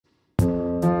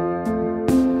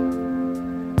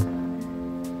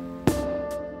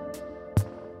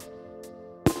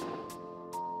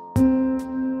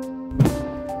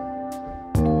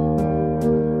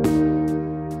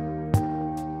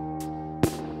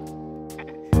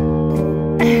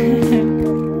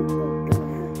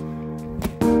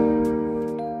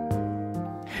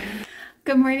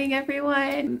Good morning,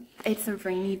 everyone. It's a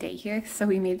rainy day here, so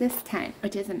we made this tent,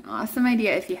 which is an awesome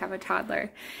idea if you have a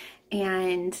toddler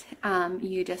and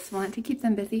you just want to keep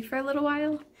them busy for a little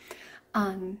while.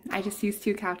 I just used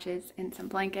 2 couches and some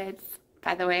blankets.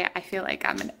 By the way, I feel like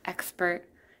I'm an expert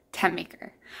tent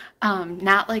maker.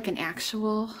 Not like an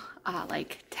actual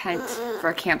like tent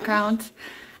for a campground.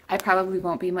 I probably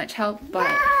won't be much help,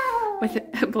 but with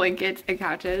blankets and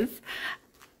couches,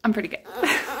 I'm pretty good.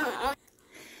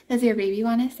 Does your baby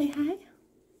want to say hi?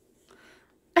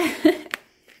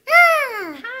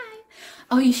 Hi.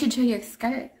 Oh, you should show your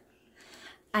skirt.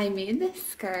 I made this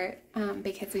skirt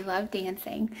because we love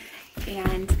dancing,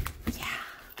 and yeah,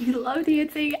 we love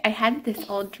dancing. I had this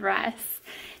old dress,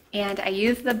 and I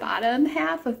used the bottom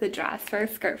half of the dress for a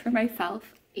skirt for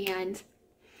myself, and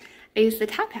I used the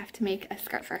top half to make a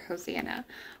skirt for Hosanna,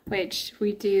 which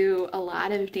we do a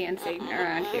lot of dancing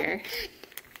around here.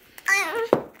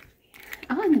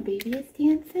 Oh, and the baby is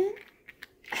dancing.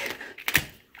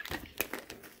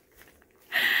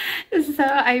 So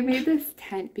I made this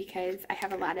tent because I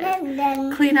have a lot of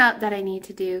cleanup that I need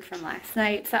to do from last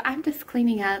night. So I'm just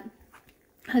cleaning up.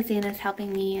 Hosanna's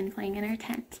helping me and playing in our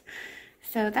tent.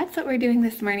 So that's what we're doing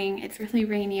this morning. It's really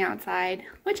rainy outside,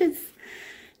 which is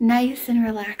nice and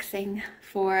relaxing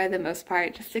for the most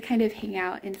part, just to kind of hang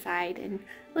out inside and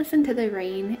listen to the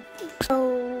rain.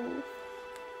 Oh.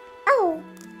 Oh.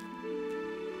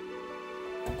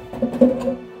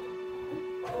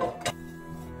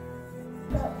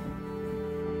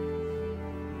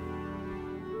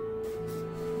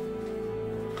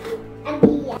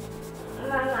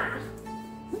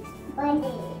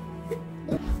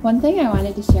 One thing I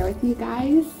wanted to share with you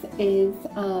guys is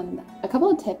a couple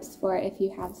of tips for if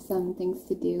you have some things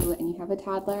to do and you have a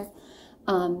toddler.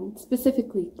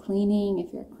 Specifically cleaning.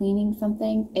 If you're cleaning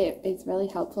something, it is really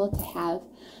helpful to have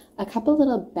a couple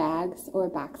little bags or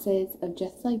boxes of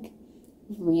just like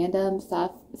random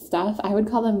stuff. I would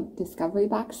call them discovery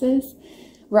boxes.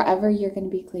 Wherever you're going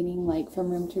to be cleaning, like from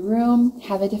room to room,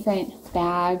 have a different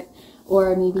bag,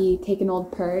 or maybe take an old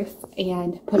purse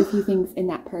and put a few things in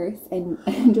that purse and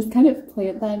just kind of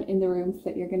plant them in the rooms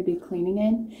that you're going to be cleaning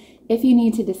in. If you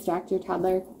need to distract your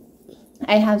toddler,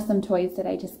 I have some toys that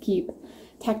I just keep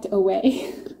tucked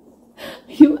away.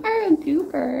 You are a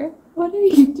goober. What are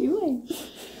you doing?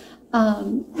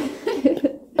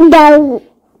 No.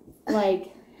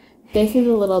 Like, this is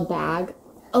a little bag,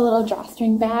 a little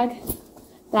drawstring bag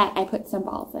that I put some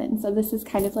balls in. So this is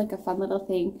kind of like a fun little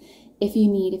thing if you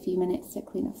need a few minutes to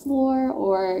clean a floor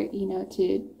or, you know,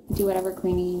 to do whatever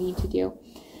cleaning you need to do.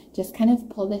 Just kind of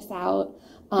pull this out.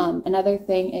 Another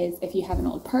thing is if you have an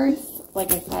old purse,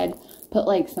 like I said, put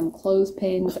like some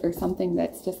clothespins or something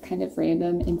that's just kind of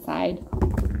random inside.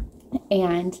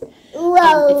 And it's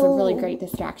a really great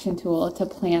distraction tool to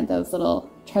plant those little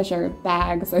treasure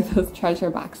bags or those treasure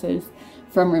boxes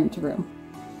from room to room.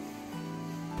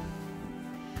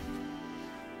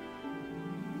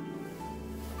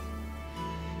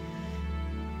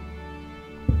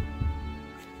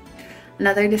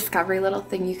 Another discovery little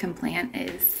thing you can plant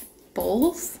is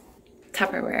bowls,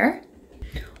 Tupperware,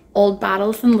 old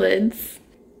bottles and lids,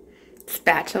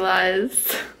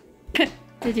 spatulas.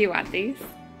 Did you want these?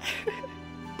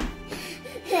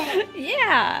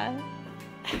 Yeah.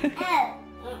 You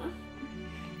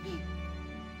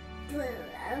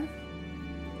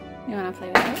want to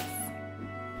play with this?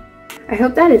 I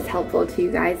hope that is helpful to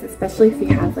you guys, especially if you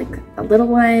have like little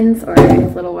ones or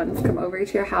if little ones come over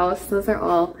to your house. Those are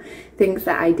all things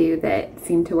that I do that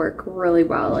seem to work really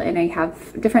well, and I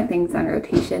have different things on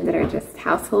rotation that are just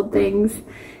household things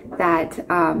that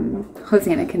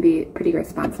Hosanna can be pretty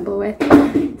responsible with.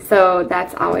 So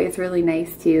that's always really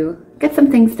nice to get some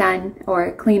things done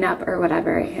or clean up or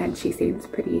whatever, and she seems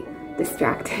pretty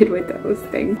distracted with those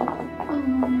things.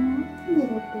 Aww,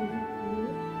 little baby.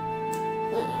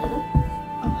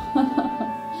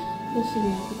 Does she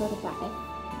need to go to bed?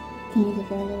 Can you give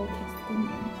her a little kiss?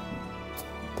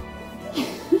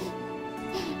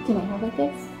 Can I have a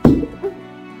kiss?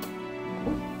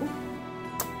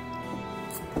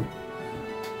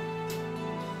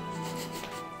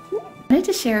 I wanted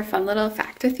to share a fun little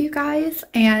fact with you guys,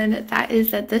 and that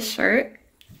is that this shirt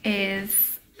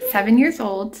is 7 years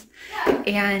old,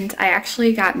 and I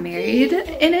actually got married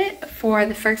in it for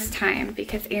the first time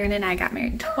because Aaron and I got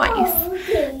married twice.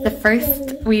 The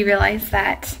first, we realized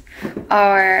that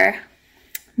our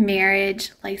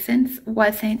marriage license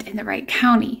wasn't in the right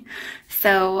county,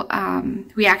 so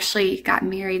we actually got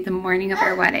married the morning of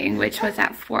our wedding, which was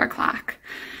at 4 o'clock.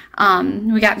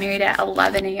 We got married at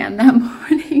 11 a.m. that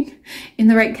morning in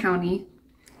the right county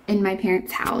in my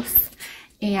parents' house,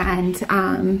 and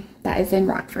that is in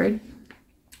Rockford.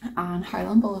 on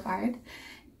Harlem Boulevard,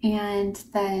 and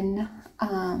then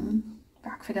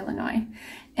Rockford, Illinois.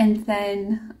 And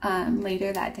then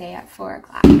later that day at 4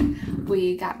 o'clock,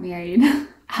 we got married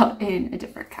out in a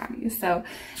different county. So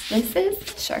this is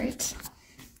the shirt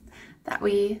that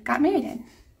we got married in.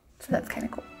 So that's kind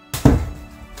of cool.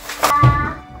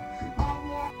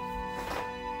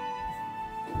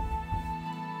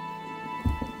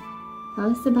 Tell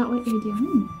us about what you're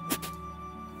doing.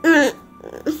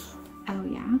 Oh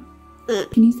yeah?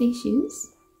 Can you say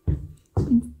shoes?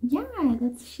 Yeah,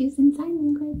 that's shoes in sign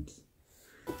language.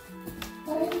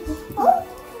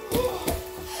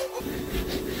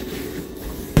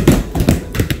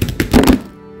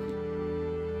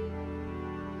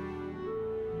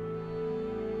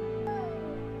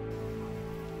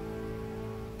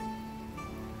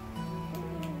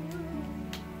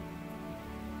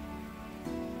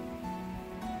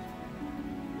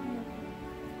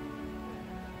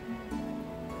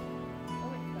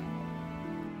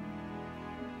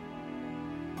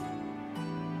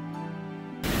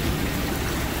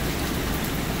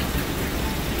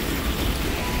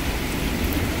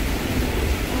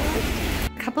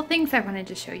 Couple things I wanted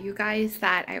to show you guys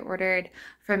that I ordered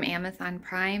from Amazon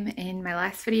Prime. In my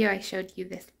last video, I showed you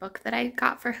this book that I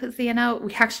got for Hosanna.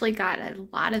 We actually got a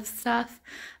lot of stuff,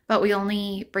 but we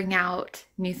only bring out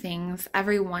new things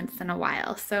every once in a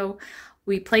while. So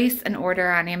we place an order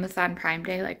on Amazon Prime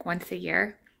Day like once a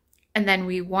year, and then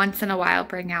we once in a while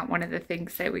bring out one of the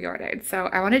things that we ordered. So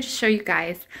I wanted to show you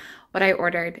guys what I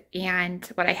ordered and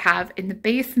what I have in the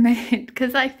basement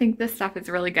because I think this stuff is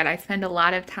really good. I spend a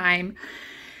lot of time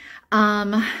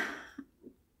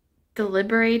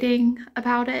deliberating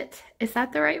about it. Is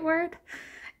that the right word?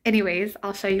 Anyways,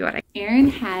 I'll show you what Erin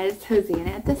has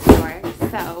Hosanna at the store,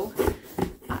 so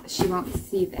she won't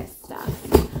see this stuff.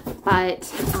 But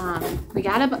we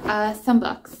got some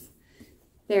books.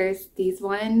 There's these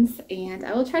ones, and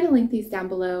I will try to link these down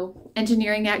below.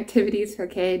 Engineering activities for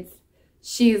kids.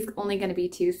 She's only going to be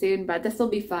 2 soon, but this will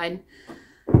be fun.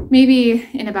 Maybe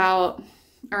in about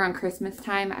around Christmas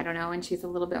time, I don't know, when she's a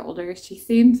little bit older. She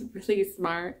seems really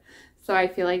smart, so I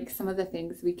feel like some of the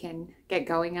things we can get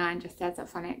going on just as a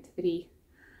fun activity.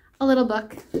 A little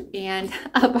book and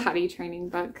a potty training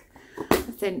book,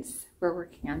 since we're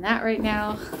working on that right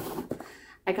now.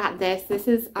 I got this. This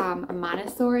is a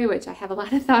Montessori, which I have a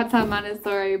lot of thoughts on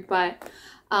Montessori, but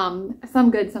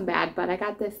some good, some bad. But I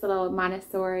got this little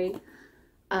Montessori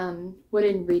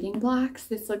wooden reading blocks.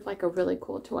 This looked like a really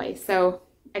cool toy, so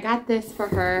I got this for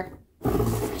her.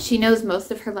 She knows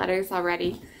most of her letters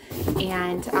already,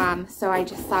 and so I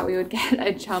just thought we would get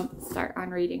a jump start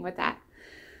on reading with that.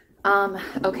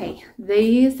 Okay,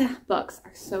 these books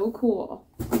are so cool.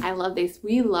 I love these.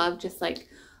 We love just like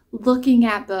looking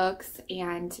at books,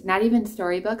 and not even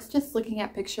storybooks, just looking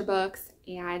at picture books,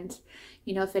 and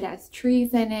you know, if it has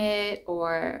trees in it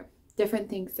or different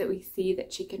things that we see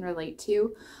that she can relate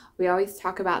to, we always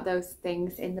talk about those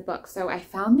things in the book. So I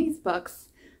found these books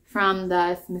from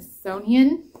the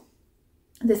Smithsonian.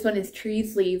 This one is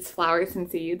Trees, Leaves, Flowers, and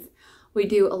Seeds. We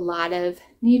do a lot of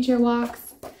nature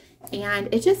walks, and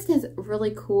it just is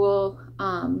really cool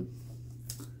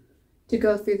to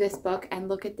go through this book and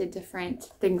look at the different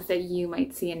things that you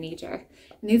might see in nature.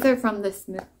 And these are from the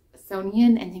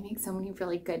Smithsonian, and they make so many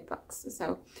really good books.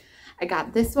 So I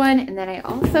got this one, and then I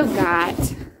also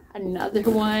got another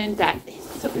one that is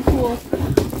so cool.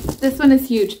 This one is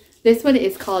huge. This one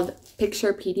is called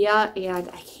Picturepedia, and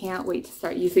I can't wait to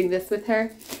start using this with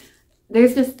her.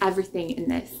 There's just everything in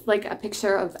this, like a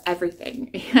picture of everything.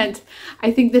 And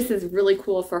I think this is really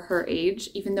cool for her age,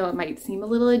 even though it might seem a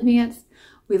little advanced.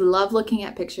 We love looking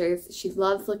at pictures. She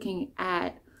loves looking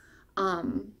at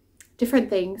different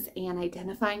things and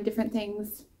identifying different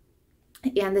things.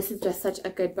 And this is just such a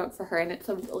good book for her, and it's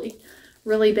a really,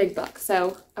 really big book.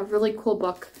 So a really cool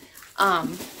book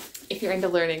if you're into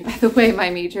learning. By the way, my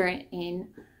major in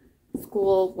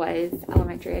school was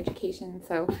elementary education,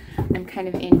 so I'm kind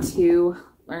of into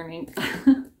learning.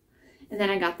 And then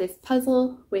I got this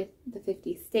puzzle with the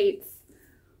 50 states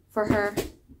for her.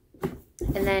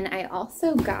 And then I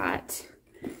also got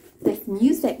this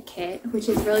music kit, which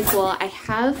is really cool. I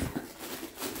have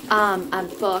a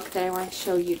book that I want to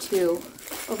show you too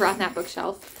over on that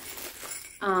bookshelf.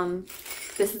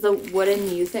 This is a wooden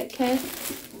music kit,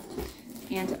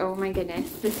 and oh my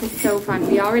goodness, this is so fun.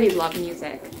 We already love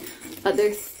music, but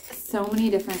there's so many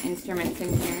different instruments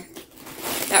in here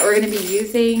that we're going to be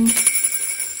using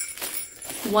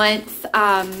once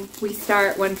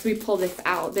we pull this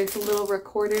out. There's a little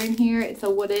recorder in here. It's a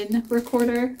wooden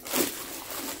recorder.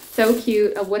 So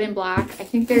cute, a wooden block. I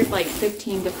think there's like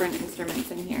 15 different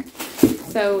instruments in here.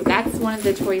 So that's one of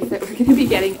the toys that we're going to be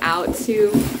getting out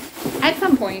to at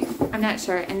some point. I'm not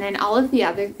sure. And then all of the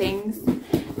other things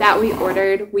that we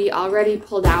ordered, we already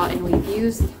pulled out and we've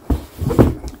used,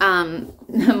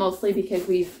 mostly because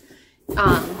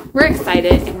we're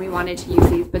excited and we wanted to use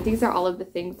these. But these are all of the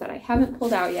things that I haven't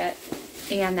pulled out yet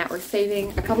and that we're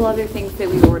saving. A couple other things that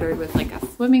we ordered was like a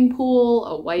swimming pool,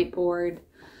 a whiteboard,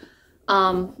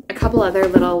 a couple other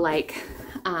little like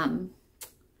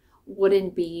wooden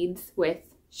beads with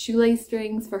shoelace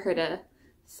strings for her to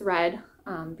thread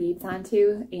beads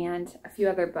onto, and a few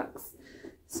other books.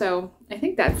 So I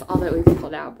think that's all that we've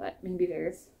pulled out, but maybe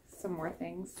there's some more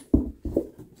things.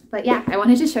 But yeah, I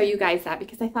wanted to show you guys that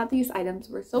because I thought these items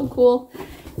were so cool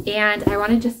and I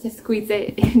wanted just to squeeze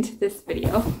it into this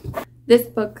video. This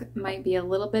book might be a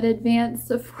little bit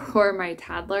advanced for my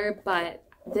toddler, but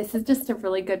this is just a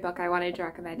really good book I wanted to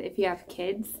recommend if you have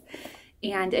kids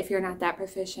and if you're not that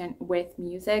proficient with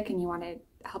music and you want to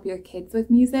help your kids with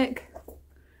music.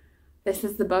 This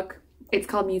is the book. It's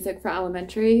called Music for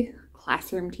Elementary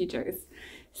Classroom Teachers.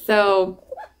 So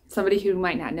somebody who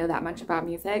might not know that much about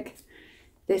music,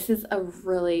 this is a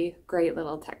really great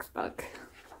little textbook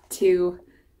to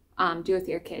do with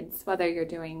your kids, whether you're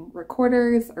doing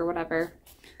recorders or whatever.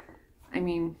 I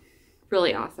mean,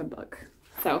 really awesome book.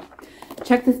 So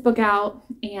check this book out,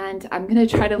 and I'm going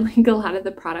to try to link a lot of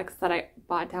the products that I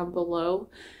bought down below.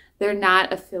 They're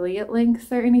not affiliate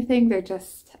links or anything. They're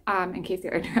just in case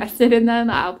you're interested in them,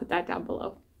 I'll put that down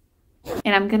below.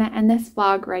 And I'm going to end this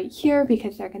vlog right here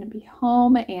because they're going to be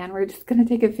home and we're just going to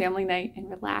take a family night and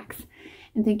relax.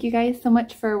 And thank you guys so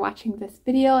much for watching this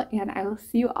video, and I will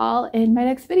see you all in my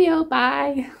next video.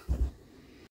 Bye!